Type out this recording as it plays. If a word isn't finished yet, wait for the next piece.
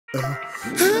And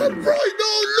right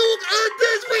now, look at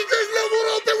this! We just leveled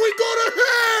up and we got a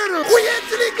head! We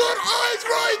actually got eyes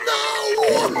right now!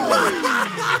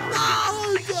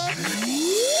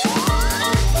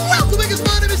 Welcome back,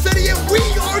 my name is Fady and we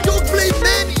are going to play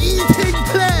Man-Eating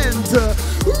Plant!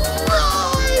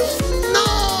 Right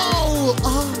now! I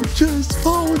just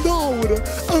found out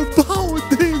about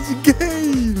this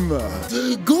game!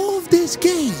 The goal of this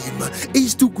game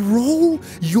is to grow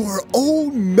your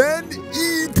own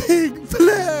man-eating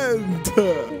plant!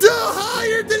 The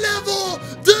higher the level,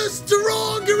 the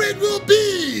stronger it will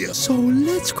be! So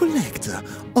let's collect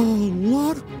a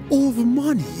lot of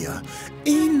money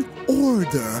in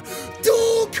order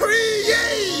to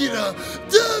create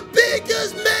the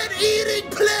biggest man-eating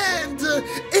plant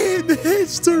in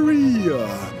history!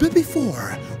 But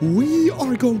before we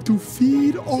are going to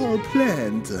feed our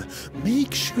plant,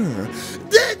 make sure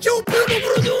that you...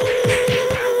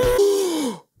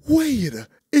 Wait,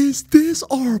 is this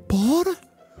our pod?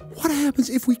 What happens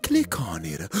if we click on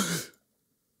it?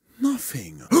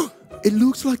 Nothing. It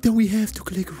looks like that we have to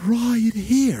click right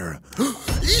here. Yo,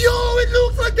 it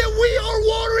looks like that we are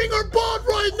watering our pod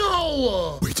right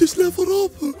now. We just leveled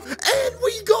up and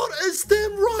we got a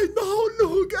stem right now.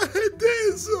 Look at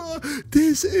this.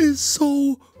 This is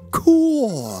so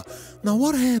cool. Now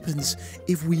what happens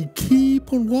if we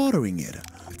keep on watering it?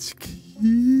 Let's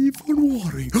keep on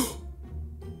watering.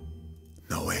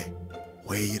 No way.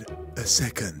 Wait a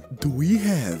second. Do we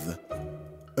have...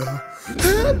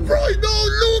 And right now,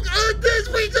 look at this!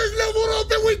 We just leveled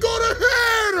up and we got a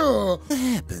head! What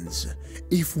happens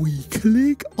if we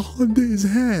click on this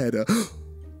head?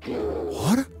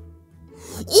 What?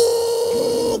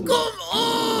 Oh, come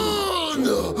on!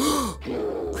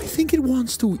 I think it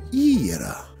wants to eat.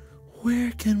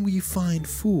 Where can we find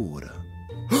food?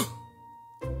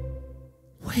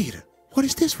 Wait, what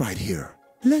is this right here?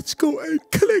 Let's go and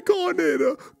click on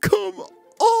it! Come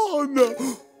on!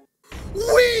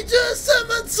 We just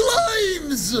summoned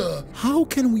slimes! How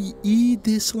can we eat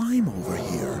this slime over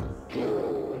here?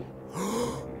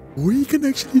 We can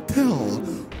actually tell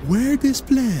where this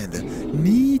plant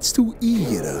needs to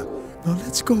eat. Now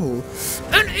let's go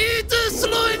and eat the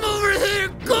slime over here!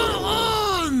 Come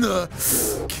on!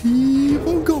 Keep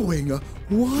on going.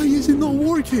 Why is it not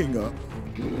working?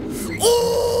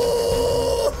 Oh!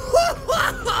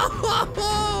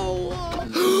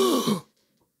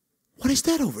 What is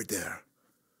that over there?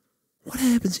 What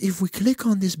happens if we click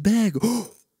on this bag?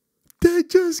 That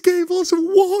just gave us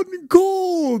 1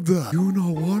 gold! You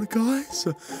know what, guys?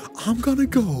 I'm gonna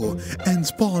go and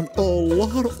spawn a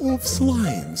lot of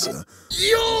slimes.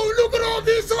 Yo, look at all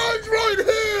these slimes right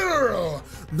here!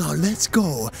 Now let's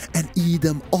go and eat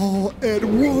them all at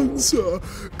once.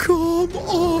 Come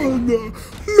on!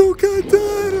 Look at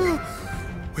that!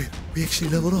 Wait, we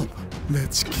actually leveled up.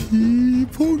 Let's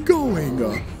keep on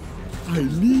going. I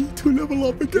need to level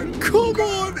up again. Come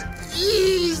on!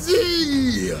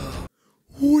 Easy!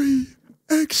 We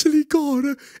actually got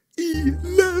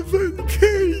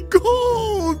 11k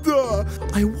gold!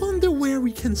 I wonder where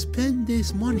we can spend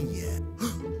this money at.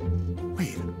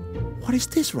 Wait, what is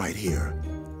this right here?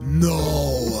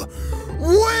 No!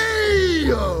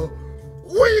 Wait!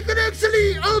 We can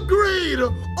actually upgrade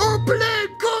our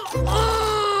plant! Come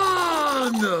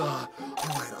on!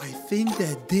 Alright, I think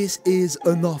that this is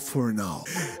enough for now.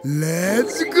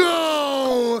 Let's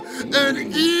go and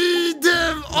eat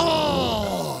them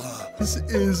all! This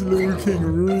is looking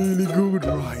really good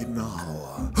right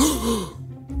now.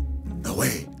 No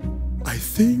way. I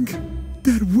think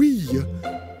that we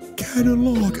can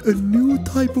unlock a new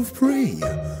type of prey.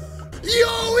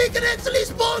 Yo, we can actually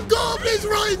spawn goblins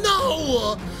right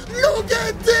now! Look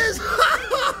at this!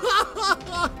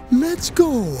 Let's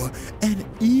go and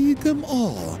eat them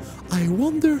all. I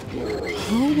wonder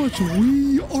how much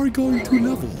we are going to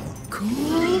level.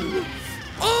 Come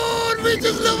on! We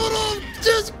just leveled up!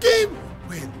 Just keep...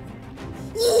 Wait.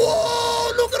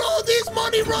 Whoa! Look at all this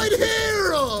money right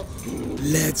here!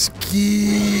 Let's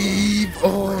keep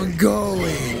on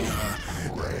going.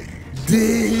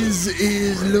 This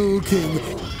is looking...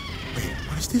 Wait,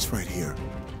 what is this right here?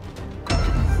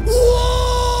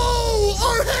 Whoa!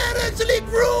 Our head actually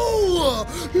grew!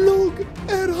 Look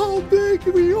at how big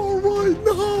we are right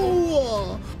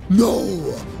now! No!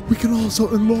 We can also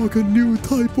unlock a new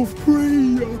type of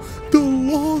prey! The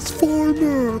Lost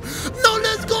Farmer! Now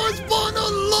let's go and spawn a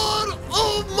lot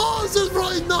of monsters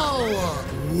right now!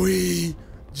 We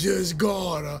just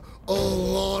got a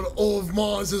lot of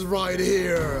monsters right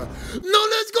here! Now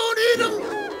let's go and eat them!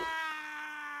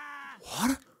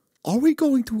 What? Are we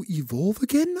going to evolve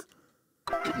again?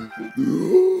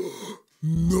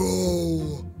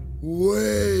 No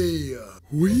way!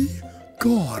 We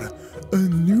got a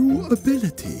new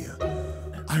ability.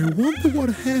 I wonder what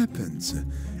happens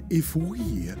if we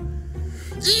use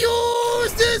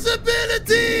this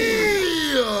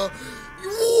ability!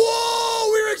 Whoa!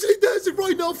 We're actually dancing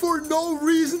right now for no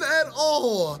reason at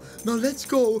all. Now let's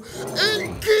go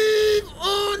and keep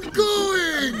on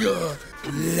going.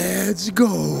 Let's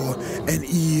go and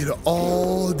eat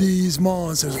all these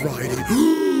monsters right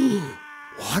here.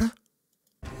 What?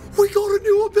 We got a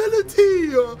new ability!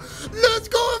 Let's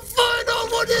go and find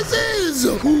out what this is!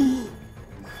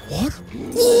 What?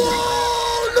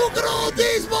 Whoa! Look at all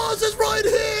these monsters right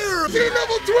here! We're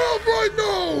level 12 right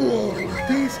now!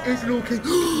 This is looking...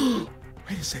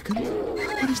 Wait a second.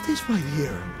 What is this right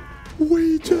here?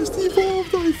 We just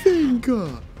evolved, I think.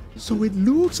 So it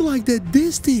looks like that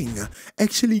this thing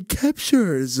actually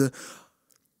captures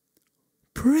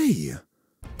prey.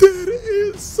 That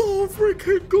is so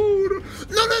freaking good!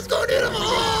 Now let's go near them!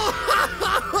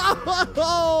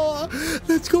 Oh!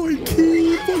 Let's go and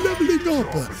keep on leveling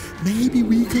up. Maybe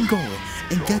we can go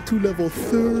and get to level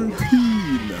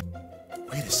 13.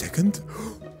 Wait a second.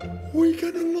 We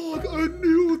can unlock a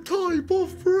new type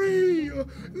of prey.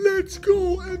 Let's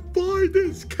go and buy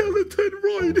this skeleton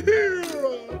right here.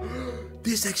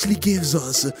 This actually gives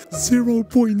us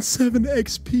 0.7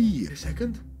 XP. Wait a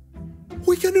second.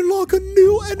 We can unlock a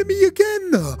new enemy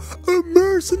again! A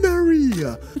mercenary!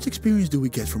 How much experience do we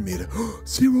get from it?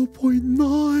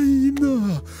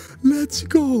 0.9! Let's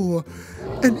go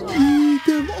and eat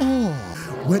them all!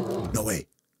 No way,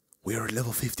 we're at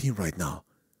level 15 right now.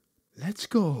 Let's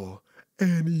go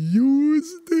and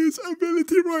use this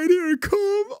ability right here.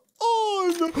 Come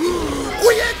on!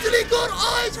 We actually got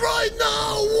eyes right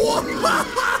now!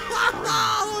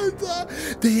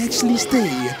 They actually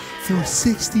stay for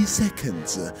 60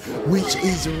 seconds, which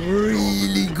is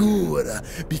really good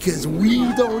because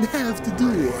we don't have to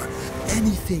do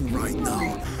anything right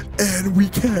now. And we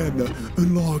can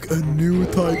unlock a new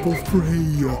type of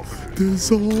prey, the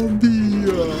zombie.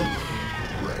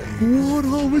 What?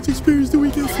 How much experience do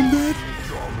we get from that?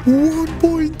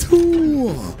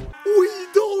 1.2. We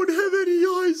don't have any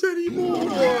eyes anymore.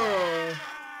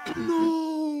 No.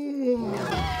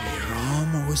 We're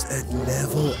almost at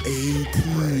level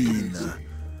 18.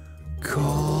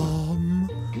 Come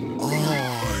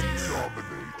on.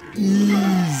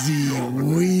 Easy.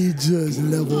 We just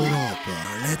leveled up.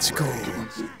 Let's go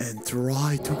and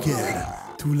try to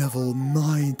get to level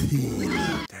 19.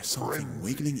 There's something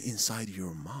wiggling inside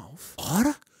your mouth.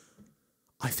 What?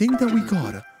 I think that we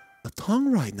got a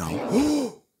tongue right now.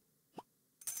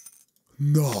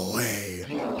 No way.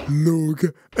 Look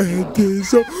at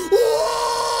this. Whoa!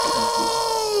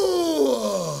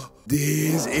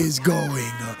 This is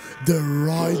going the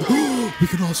right... We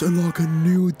can also unlock a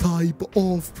new type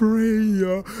of prey.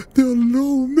 The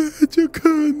low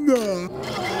magician.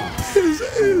 This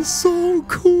is so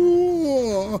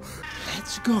cool.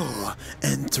 Let's go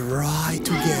and try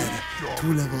to get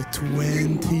to level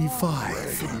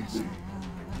 25.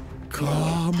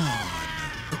 Come on.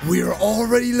 We're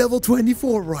already level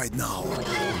 24 right now.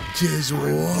 Just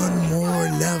one more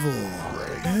level.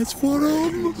 That's what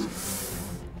I'm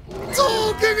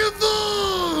talking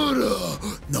about.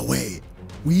 No way.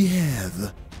 We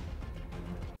have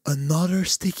another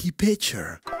sticky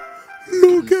pitcher.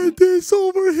 Look at this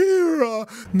over here.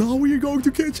 Now we are going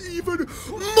to catch even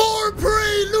more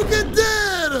prey. Look at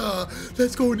that.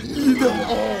 Let's go and eat them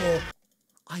all.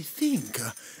 I think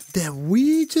that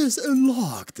we just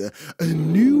unlocked a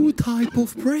new type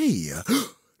of prey.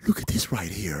 Look at this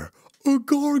right here. A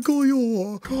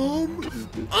gargoyle. Come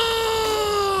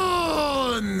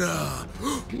on.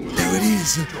 There it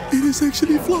is. It is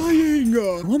actually flying.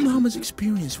 I wonder how much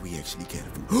experience we actually get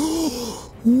from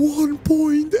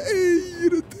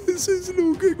 1.8. This is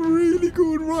looking really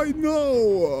good right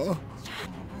now.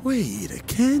 Wait,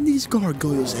 can these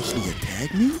gargoyles actually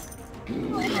attack me?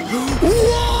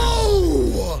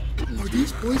 Whoa! Are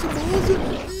these poison balls?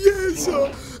 Yes!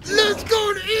 Let's go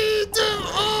and eat them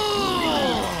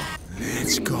all!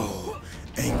 Let's go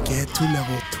and get to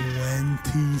level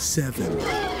 27.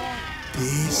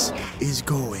 This is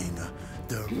going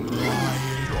the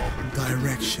right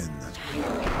direction.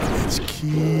 Let's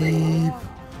keep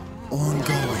on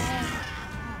going.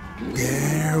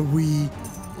 There we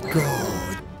go.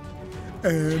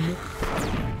 And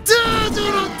that's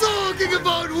what I'm talking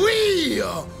about! We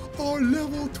are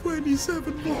level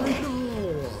 27 right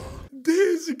now!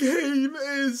 This game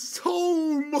is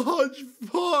so much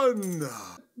fun!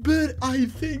 But I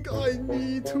think I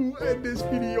need to end this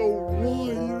video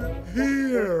right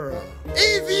here.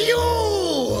 If you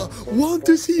want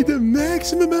to see the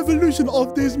maximum evolution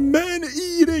of this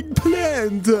man-eating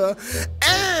plant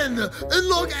and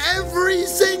unlock every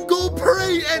single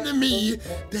prey enemy,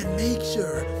 then make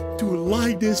sure to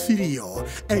like this video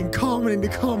and comment in the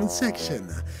comment section.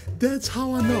 That's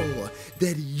how I know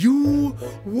that you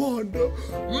want more!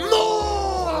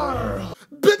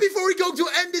 But before we go to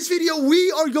end this video,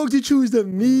 we are going to choose the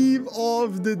meme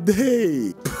of the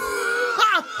day.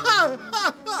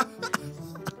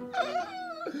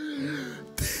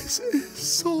 This is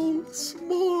so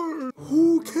smart.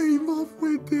 Who came up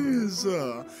with this?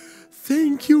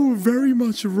 Thank you very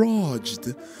much,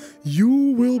 Rajd.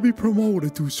 You will be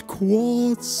promoted to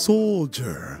Squad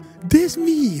Soldier. This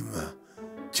meme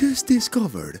just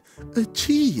discovered a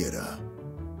cheat.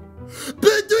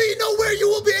 But do you know where you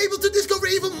will be able to discover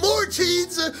even more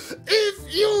cheats?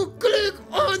 If you click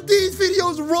on these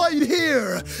videos right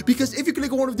here. Because if you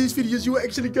click on one of these videos, you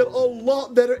actually get a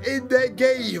lot better in that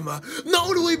game. Not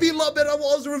only will you be a lot better, I will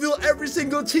also reveal every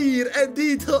single cheat and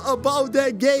detail about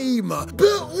that game. But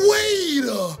wait!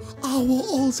 I will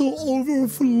also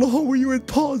overflow you with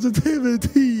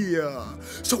positivity.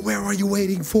 So where are you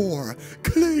waiting for?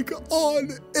 Click on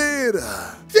it.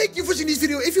 Thank you for seeing this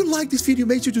video. If you like this video,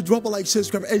 make sure to drop a like,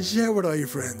 subscribe, and share with all your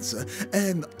friends.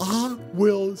 And I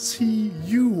will see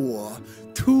you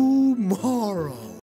tomorrow.